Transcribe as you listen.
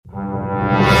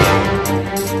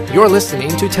You're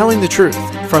listening to Telling the Truth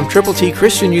from Triple T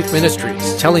Christian Youth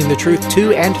Ministries, telling the truth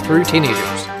to and through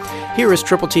teenagers. Here is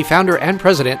Triple T founder and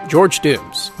president, George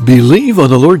Dooms. Believe on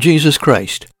the Lord Jesus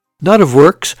Christ, not of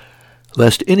works,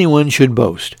 lest anyone should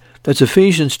boast. That's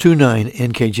Ephesians 2:9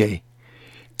 NKJ.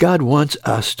 God wants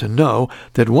us to know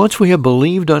that once we have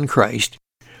believed on Christ,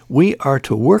 we are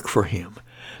to work for Him.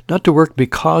 Not to work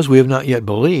because we have not yet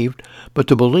believed, but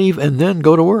to believe and then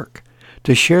go to work,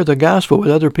 to share the gospel with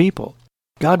other people.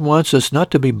 God wants us not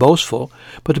to be boastful,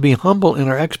 but to be humble in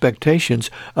our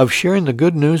expectations of sharing the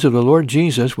good news of the Lord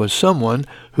Jesus with someone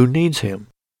who needs Him.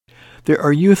 There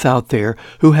are youth out there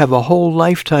who have a whole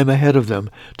lifetime ahead of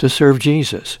them to serve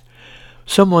Jesus.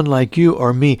 Someone like you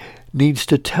or me needs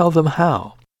to tell them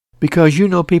how. Because you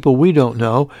know people we don't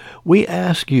know, we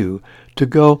ask you to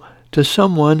go to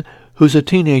someone who's a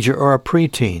teenager or a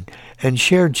preteen and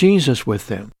share Jesus with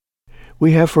them.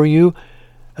 We have for you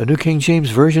a New King James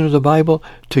Version of the Bible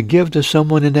to give to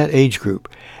someone in that age group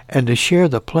and to share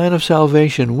the plan of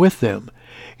salvation with them.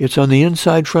 It's on the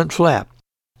inside front flap.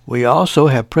 We also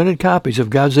have printed copies of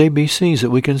God's ABCs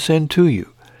that we can send to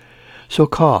you. So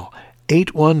call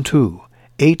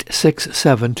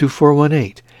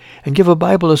 812-867-2418 and give a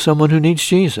Bible to someone who needs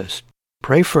Jesus.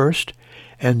 Pray first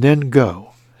and then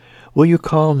go. Will you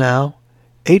call now?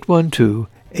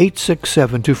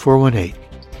 812-867-2418.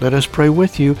 Let us pray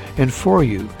with you and for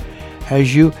you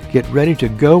as you get ready to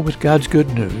go with God's good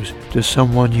news to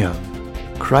someone young.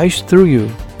 Christ through you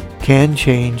can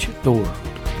change the world.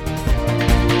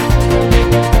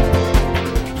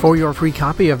 For your free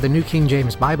copy of the New King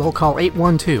James Bible, call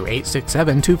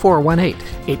 812-867-2418,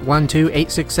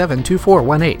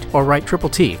 812-867-2418, or write Triple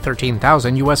T,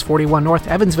 13,000 U.S. 41 North,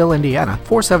 Evansville, Indiana,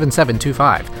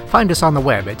 47725. Find us on the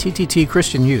web at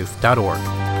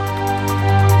tttchristianyouth.org.